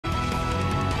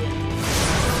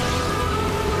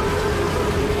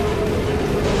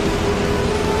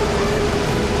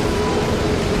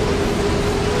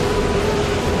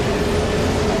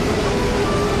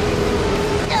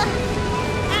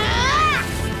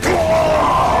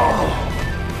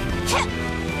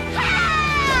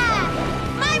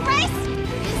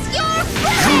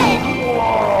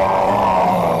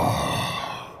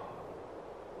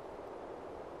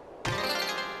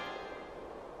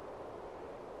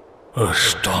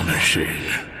Astonishing.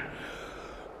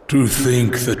 To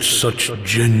think that such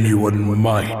genuine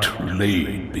might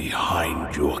lay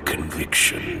behind your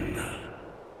conviction.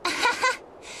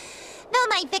 Though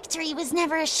my victory was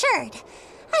never assured,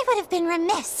 I would have been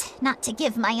remiss not to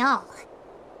give my all.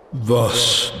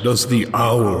 Thus does the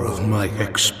hour of my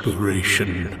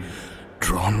expiration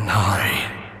draw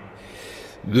nigh.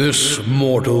 This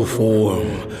mortal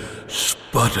form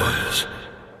sputters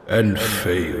and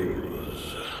fails.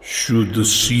 Should the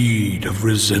seed of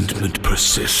resentment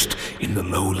persist in the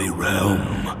lowly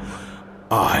realm,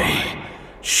 I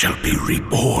shall be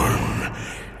reborn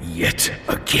yet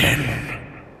again.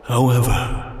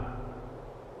 However,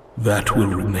 that will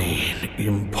remain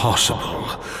impossible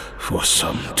for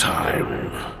some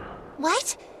time.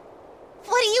 What?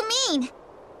 What do you mean?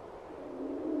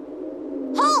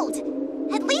 Hold!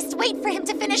 At least wait for him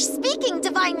to finish speaking,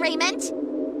 Divine Raiment!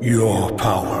 Your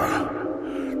power.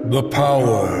 The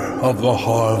power of the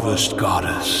Harvest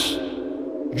Goddess.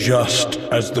 Just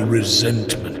as the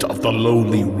resentment of the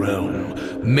lowly realm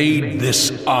made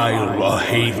this isle a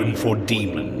haven for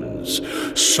demons,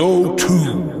 so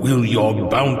too will your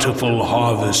bountiful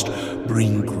harvest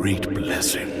bring great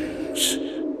blessings.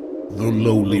 The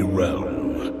lowly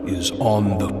realm is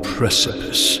on the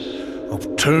precipice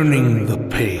of turning the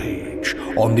page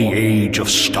on the age of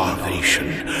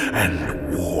starvation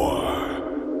and war.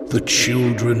 The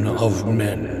children of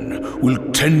men will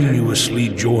tenuously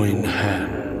join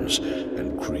hands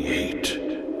and create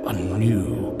a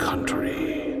new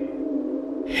country.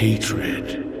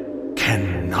 Hatred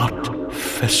cannot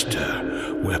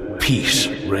fester where peace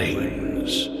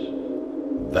reigns.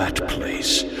 That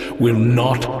place will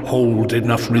not hold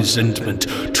enough resentment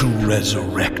to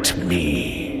resurrect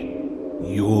me.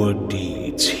 Your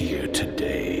deeds here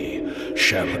today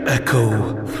shall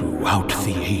echo throughout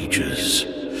the ages,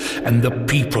 and the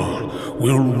people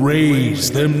will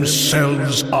raise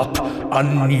themselves up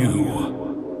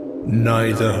anew.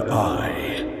 Neither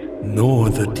I nor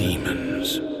the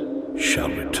demons shall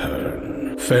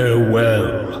return.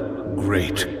 Farewell,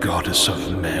 great goddess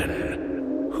of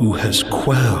men, who has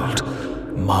quelled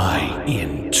my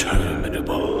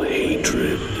interminable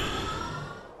hatred.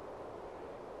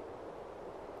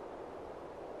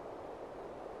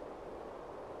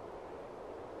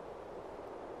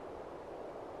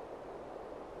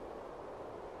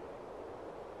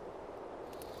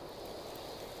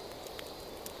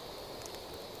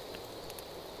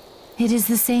 It is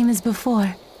the same as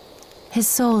before. His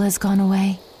soul has gone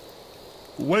away.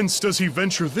 Whence does he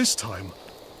venture this time?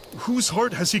 Whose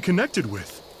heart has he connected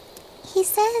with? He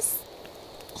says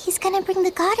he's gonna bring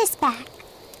the goddess back.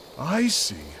 I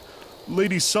see.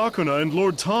 Lady Sakuna and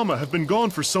Lord Tama have been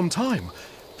gone for some time,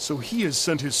 so he has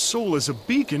sent his soul as a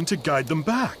beacon to guide them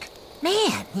back.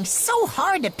 Man, he's so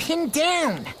hard to pin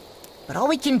down. But all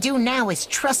we can do now is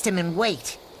trust him and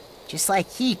wait. Just like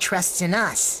he trusts in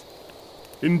us.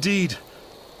 Indeed.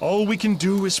 All we can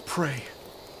do is pray.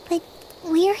 But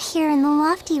we're here in the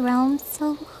lofty realm,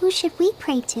 so who should we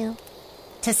pray to?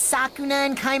 To Sakuna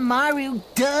and Kaimaru,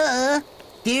 duh!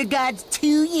 They're gods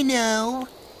too, you know.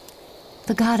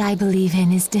 The god I believe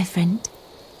in is different.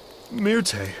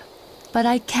 Myrte. But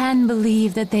I can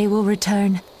believe that they will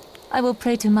return. I will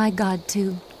pray to my god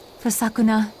too, for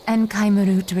Sakuna and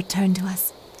Kaimaru to return to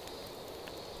us.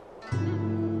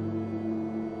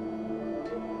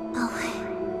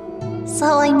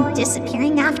 So I'm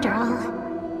disappearing after all.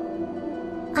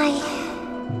 I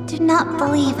do not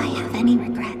believe I have any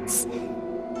regrets.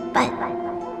 But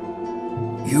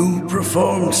You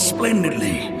performed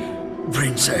splendidly,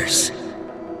 Princess.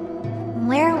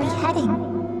 where are we heading?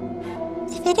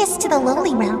 If it is to the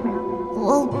lowly realm,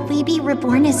 will we be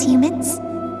reborn as humans?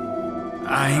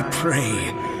 I pray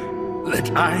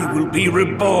that I will be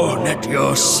reborn at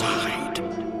your side.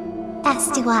 As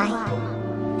do I.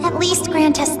 At least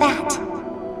grant us that.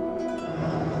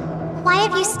 Why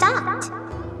have you stopped?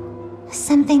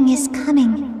 Something is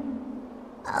coming.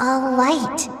 A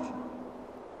light.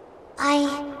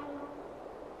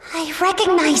 I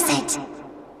recognize it.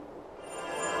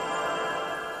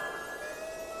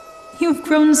 You've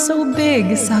grown so big,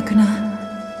 Sakuna.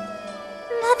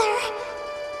 Mother,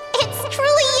 it's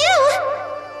truly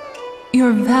you!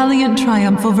 Your valiant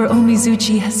triumph over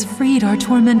Omizuchi has freed our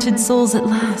tormented souls at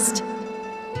last.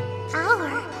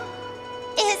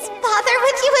 Is Father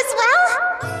with you as well?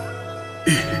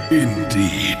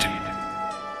 Indeed.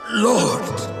 Lord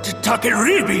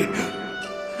Takeribi,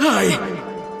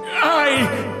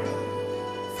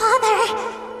 Father,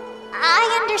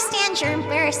 I understand your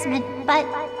embarrassment, but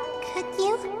could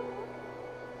you?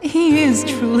 He is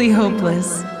truly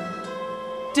hopeless.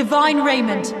 Divine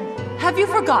Raiment, have you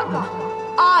forgotten?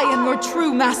 I am your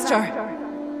true master.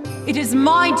 It is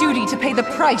my duty to pay the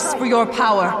price for your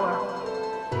power.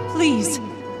 Please,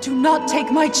 do not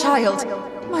take my child,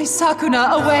 my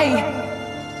Sakuna, away.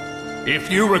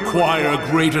 If you require a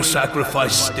greater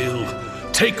sacrifice still,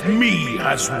 take me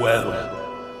as well.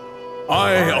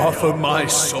 I offer my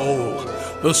soul,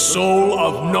 the soul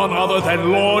of none other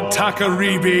than Lord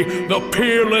Takaribi, the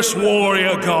peerless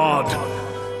warrior god.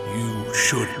 You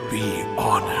should be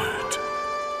honored.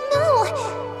 No!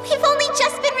 We've only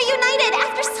just been reunited.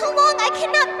 After so long, I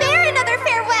cannot bear another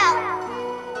farewell!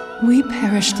 We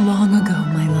perished long ago,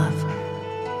 my love.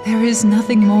 There is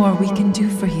nothing more we can do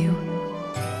for you.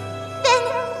 Then,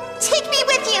 take me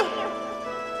with you!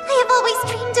 I have always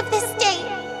dreamed of this day,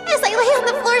 as I lay on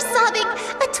the floor sobbing,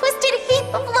 a twisted heap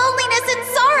of loneliness and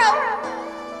sorrow.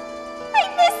 I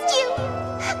missed you!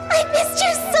 I missed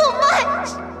you so much!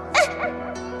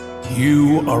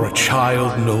 You are a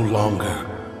child no longer.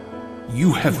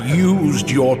 You have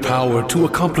used your power to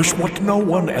accomplish what no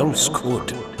one else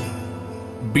could.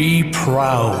 Be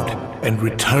proud and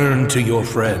return to your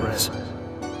friends,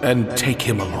 and take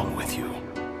him along with you.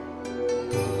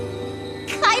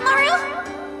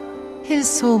 Kaimaru? His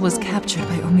soul was captured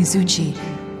by Omizuchi,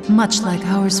 much like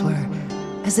ours were,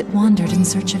 as it wandered in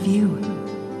search of you.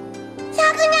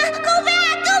 Sakuna, go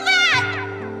back! Go back!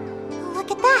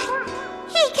 Look at that!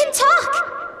 He can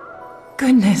talk!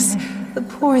 Goodness, the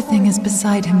poor thing is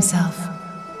beside himself.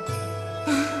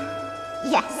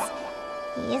 Yes,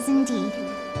 he is indeed.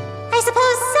 I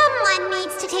suppose someone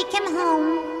needs to take him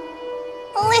home.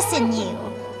 Listen,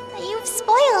 you've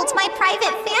spoiled my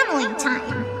private family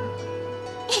time.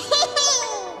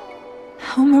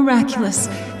 How miraculous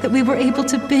that we were able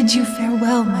to bid you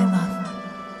farewell, my love.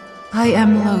 I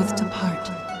am loath to part,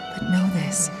 but know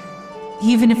this.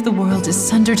 Even if the world is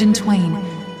sundered in twain,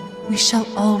 we shall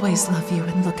always love you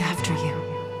and look after you.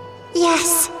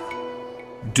 Yes.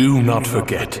 Do not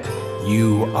forget,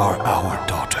 you are our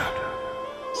daughter.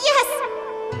 Yes!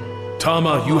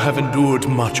 Tama, you have endured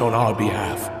much on our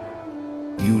behalf.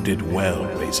 You did well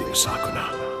raising Sakuna.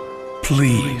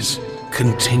 Please,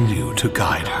 continue to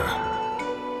guide her.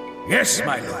 Yes,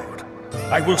 my lord.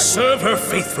 I will serve her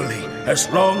faithfully as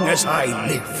long as I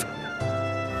live.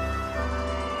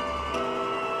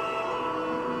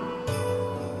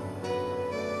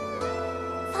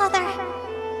 Father,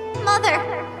 Mother,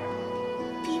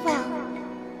 be well.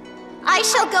 I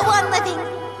shall go on living.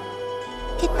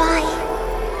 Goodbye.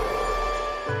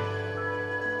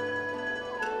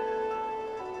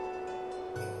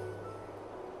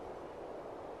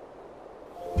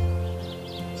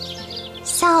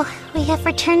 So, we have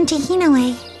returned to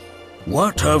Hinoe.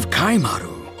 What of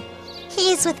Kaimaru?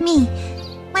 He is with me.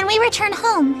 When we return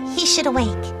home, he should awake.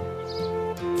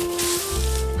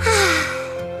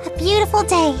 A beautiful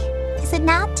day, is it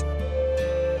not?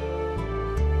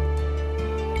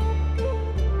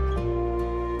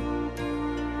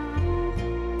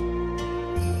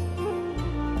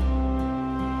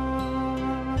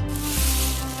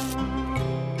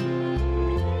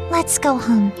 Let's go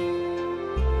home.